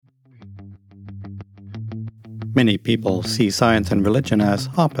Many people see science and religion as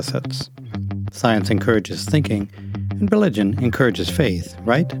opposites. Science encourages thinking, and religion encourages faith,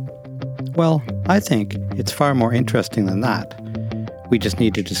 right? Well, I think it's far more interesting than that. We just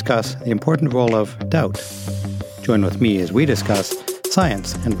need to discuss the important role of doubt. Join with me as we discuss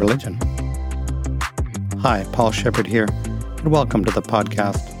science and religion. Hi, Paul Shepard here, and welcome to the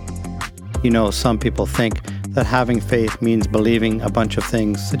podcast. You know, some people think that having faith means believing a bunch of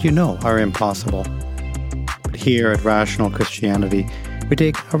things that you know are impossible. But here at Rational Christianity, we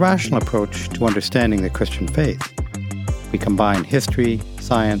take a rational approach to understanding the Christian faith. We combine history,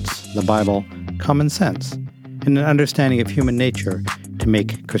 science, the Bible, common sense, and an understanding of human nature to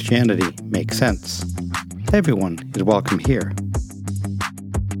make Christianity make sense. Everyone is welcome here.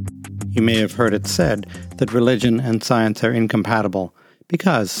 You may have heard it said that religion and science are incompatible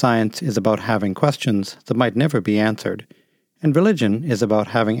because science is about having questions that might never be answered, and religion is about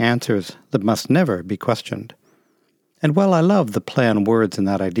having answers that must never be questioned. And while I love the play on words in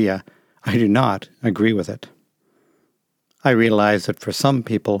that idea, I do not agree with it. I realize that for some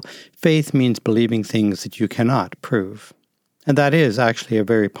people, faith means believing things that you cannot prove. And that is actually a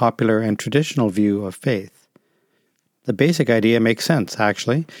very popular and traditional view of faith. The basic idea makes sense,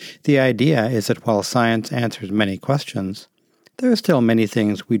 actually. The idea is that while science answers many questions, there are still many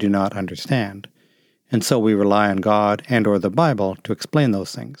things we do not understand, and so we rely on God and or the Bible to explain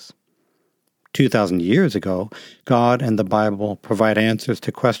those things. 2,000 years ago, God and the Bible provide answers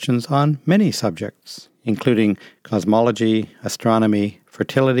to questions on many subjects, including cosmology, astronomy,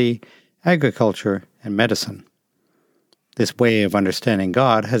 fertility, agriculture, and medicine. This way of understanding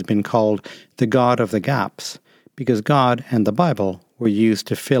God has been called the God of the gaps, because God and the Bible were used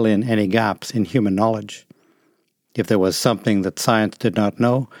to fill in any gaps in human knowledge. If there was something that science did not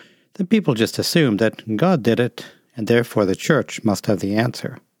know, then people just assumed that God did it, and therefore the church must have the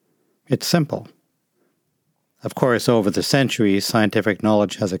answer. It's simple. Of course, over the centuries, scientific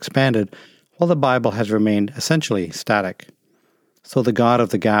knowledge has expanded, while the Bible has remained essentially static. So the God of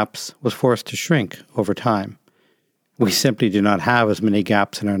the gaps was forced to shrink over time. We simply do not have as many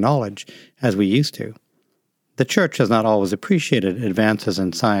gaps in our knowledge as we used to. The church has not always appreciated advances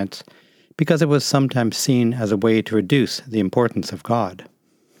in science because it was sometimes seen as a way to reduce the importance of God.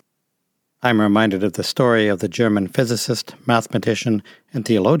 I'm reminded of the story of the German physicist, mathematician, and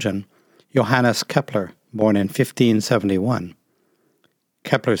theologian Johannes Kepler, born in 1571.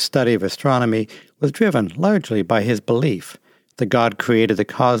 Kepler's study of astronomy was driven largely by his belief that God created the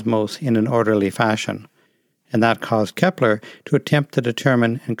cosmos in an orderly fashion, and that caused Kepler to attempt to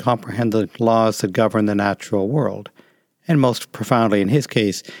determine and comprehend the laws that govern the natural world, and most profoundly in his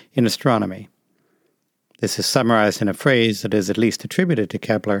case, in astronomy. This is summarized in a phrase that is at least attributed to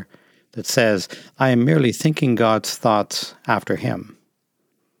Kepler that says, "I am merely thinking God's thoughts after him."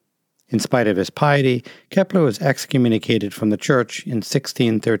 In spite of his piety, Kepler was excommunicated from the church in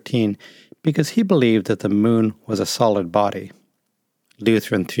 1613 because he believed that the moon was a solid body.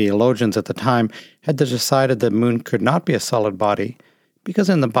 Lutheran theologians at the time had decided the moon could not be a solid body because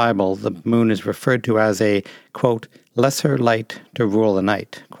in the Bible the moon is referred to as a, quote, lesser light to rule the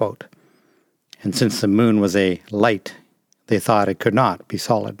night, quote. And since the moon was a light, they thought it could not be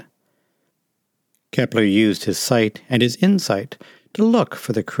solid. Kepler used his sight and his insight to look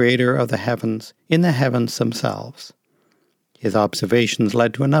for the creator of the heavens in the heavens themselves. His observations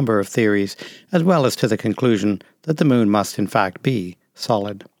led to a number of theories, as well as to the conclusion that the moon must in fact be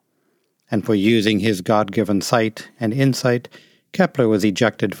solid. And for using his God-given sight and insight, Kepler was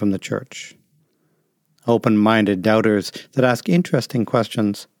ejected from the church. Open-minded doubters that ask interesting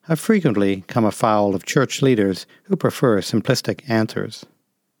questions have frequently come afoul of church leaders who prefer simplistic answers.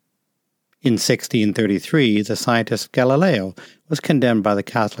 In 1633, the scientist Galileo was condemned by the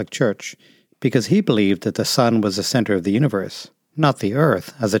Catholic Church because he believed that the sun was the center of the universe, not the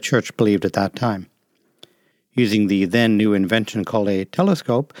earth, as the church believed at that time. Using the then new invention called a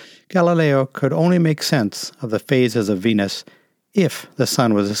telescope, Galileo could only make sense of the phases of Venus if the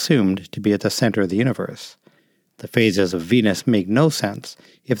sun was assumed to be at the center of the universe. The phases of Venus make no sense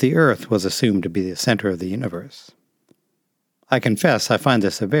if the earth was assumed to be the center of the universe. I confess I find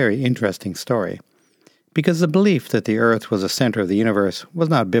this a very interesting story, because the belief that the earth was the center of the universe was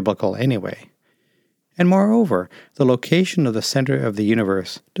not biblical anyway. And moreover, the location of the center of the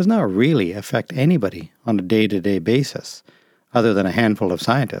universe does not really affect anybody on a day-to-day basis, other than a handful of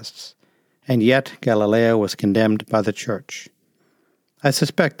scientists. And yet Galileo was condemned by the church. I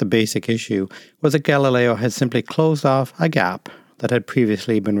suspect the basic issue was that Galileo had simply closed off a gap that had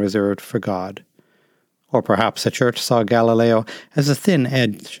previously been reserved for God. Or perhaps the church saw Galileo as the thin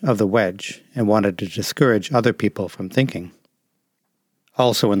edge of the wedge and wanted to discourage other people from thinking.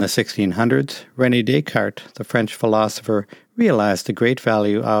 Also in the 1600s, René Descartes, the French philosopher, realized the great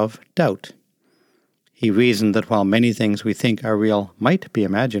value of doubt. He reasoned that while many things we think are real might be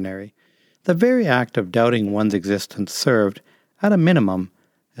imaginary, the very act of doubting one's existence served, at a minimum,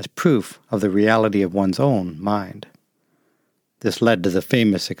 as proof of the reality of one's own mind. This led to the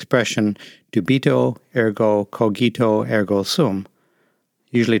famous expression, dubito ergo cogito ergo sum,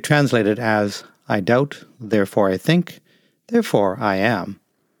 usually translated as, I doubt, therefore I think, therefore I am,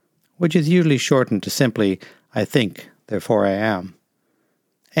 which is usually shortened to simply, I think, therefore I am.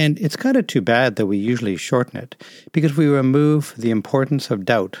 And it's kind of too bad that we usually shorten it, because we remove the importance of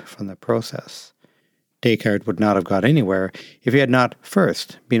doubt from the process. Descartes would not have got anywhere if he had not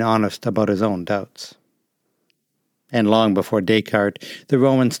first been honest about his own doubts. And long before Descartes, the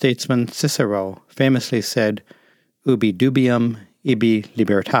Roman statesman Cicero famously said, ubi dubium ibi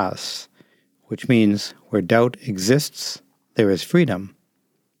libertas, which means where doubt exists, there is freedom.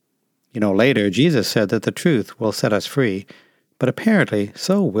 Later Jesus said that the truth will set us free, but apparently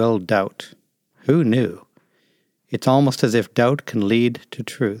so will doubt. Who knew? It's almost as if doubt can lead to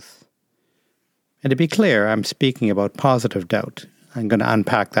truth. And to be clear, I'm speaking about positive doubt. I'm going to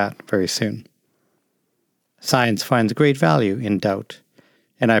unpack that very soon. Science finds great value in doubt,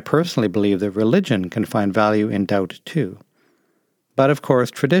 and I personally believe that religion can find value in doubt too. But of course,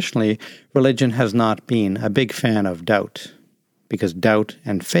 traditionally, religion has not been a big fan of doubt, because doubt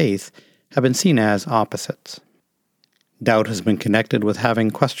and faith have been seen as opposites. Doubt has been connected with having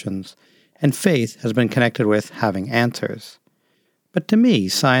questions, and faith has been connected with having answers. But to me,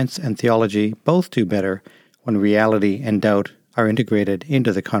 science and theology both do better when reality and doubt are integrated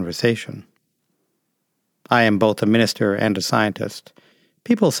into the conversation. I am both a minister and a scientist.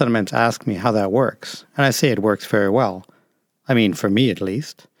 People sometimes ask me how that works, and I say it works very well. I mean, for me at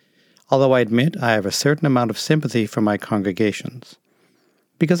least. Although I admit I have a certain amount of sympathy for my congregations,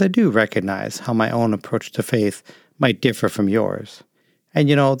 because I do recognize how my own approach to faith might differ from yours. And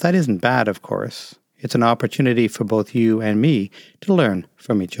that isn't bad, of course. It's an opportunity for both you and me to learn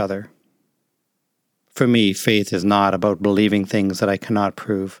from each other. For me, faith is not about believing things that I cannot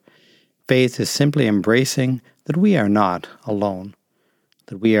prove. Faith is simply embracing that we are not alone,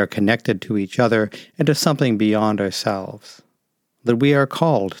 that we are connected to each other and to something beyond ourselves, that we are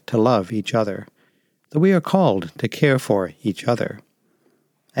called to love each other, that we are called to care for each other.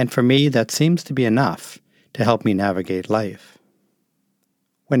 And for me, that seems to be enough to help me navigate life.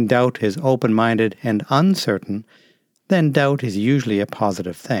 When doubt is open-minded and uncertain, then doubt is usually a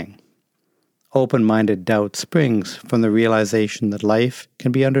positive thing. Open-minded doubt springs from the realization that life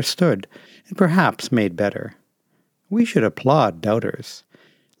can be understood and perhaps made better. We should applaud doubters.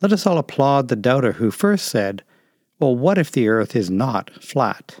 Let us all applaud the doubter who first said, well, what if the earth is not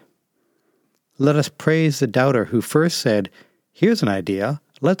flat? Let us praise the doubter who first said, here's an idea,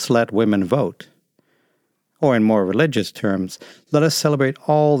 let's let women vote. Or in more religious terms, let us celebrate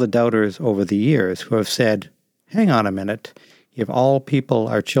all the doubters over the years who have said, hang on a minute, if all people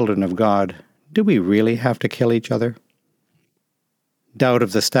are children of God, do we really have to kill each other? Doubt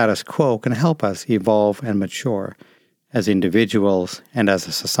of the status quo can help us evolve and mature as individuals and as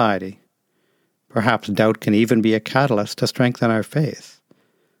a society. Perhaps doubt can even be a catalyst to strengthen our faith.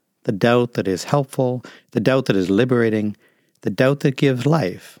 The doubt that is helpful, the doubt that is liberating, the doubt that gives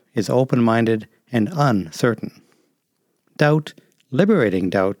life is open-minded and uncertain. Doubt, liberating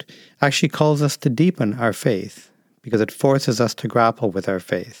doubt, actually calls us to deepen our faith because it forces us to grapple with our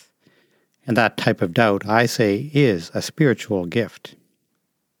faith. And that type of doubt, I say, is a spiritual gift.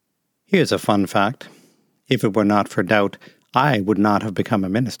 Here's a fun fact. If it were not for doubt, I would not have become a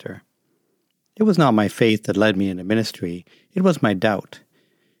minister. It was not my faith that led me into ministry. It was my doubt.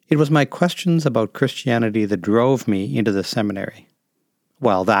 It was my questions about Christianity that drove me into the seminary.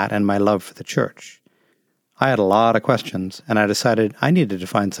 Well, that and my love for the church. I had a lot of questions, and I decided I needed to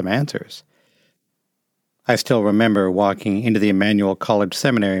find some answers. I still remember walking into the Emmanuel College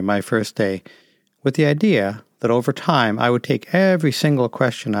Seminary my first day with the idea that over time I would take every single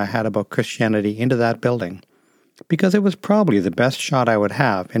question I had about Christianity into that building, because it was probably the best shot I would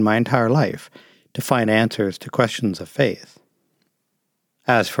have in my entire life to find answers to questions of faith.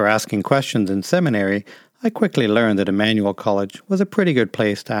 As for asking questions in seminary, I quickly learned that Emmanuel College was a pretty good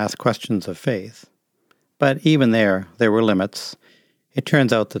place to ask questions of faith. But even there were limits. It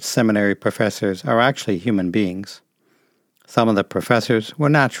turns out that seminary professors are actually human beings. Some of the professors were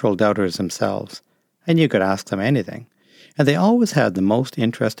natural doubters themselves, and you could ask them anything, and they always had the most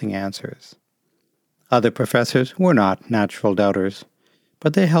interesting answers. Other professors were not natural doubters,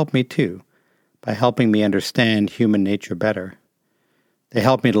 but they helped me too, by helping me understand human nature better. They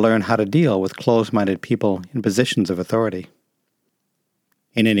helped me to learn how to deal with closed-minded people in positions of authority.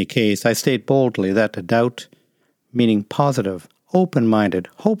 In any case, I state boldly that doubt, meaning positive, open-minded,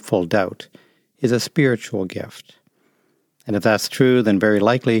 hopeful doubt, is a spiritual gift. And if that's true, then very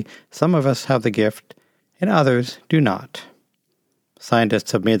likely some of us have the gift and others do not.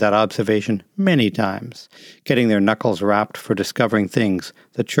 Scientists have made that observation many times, getting their knuckles rapped for discovering things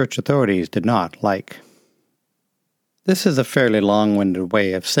the church authorities did not like. This is a fairly long-winded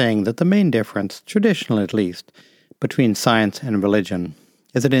way of saying that the main difference, traditionally at least, between science and religion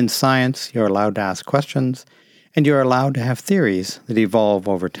is that in science you're allowed to ask questions and you're allowed to have theories that evolve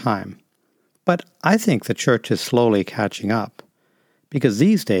over time. But I think the church is slowly catching up, because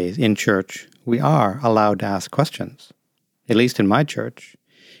these days in church we are allowed to ask questions, at least in my church,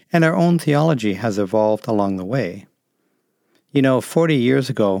 and our own theology has evolved along the way. 40 years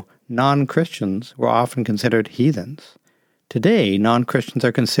ago, non-Christians were often considered heathens. Today, non-Christians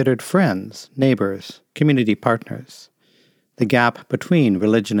are considered friends, neighbors, community partners. The gap between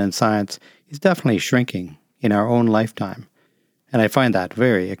religion and science is definitely shrinking in our own lifetime, and I find that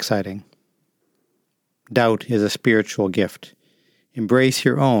very exciting. Doubt is a spiritual gift. Embrace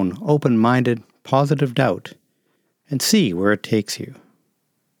your own open-minded, positive doubt, and see where it takes you.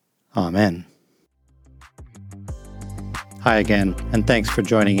 Amen. Hi again, and thanks for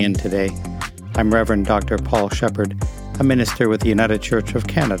joining in today. I'm Reverend Dr. Paul Shepherd, a minister with the United Church of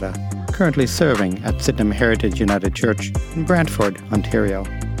Canada, currently serving at Sydenham Heritage United Church in Brantford, Ontario.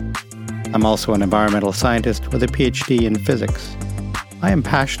 I'm also an environmental scientist with a PhD in physics. I am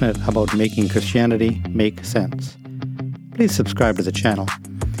passionate about making Christianity make sense. Please subscribe to the channel,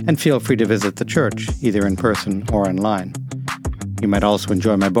 and feel free to visit the church, either in person or online. You might also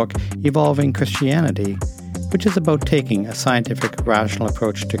enjoy my book, Evolving Christianity, which is about taking a scientific, rational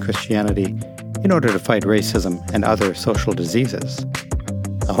approach to Christianity in order to fight racism and other social diseases.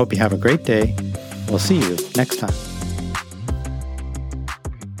 I hope you have a great day. We'll see you next time.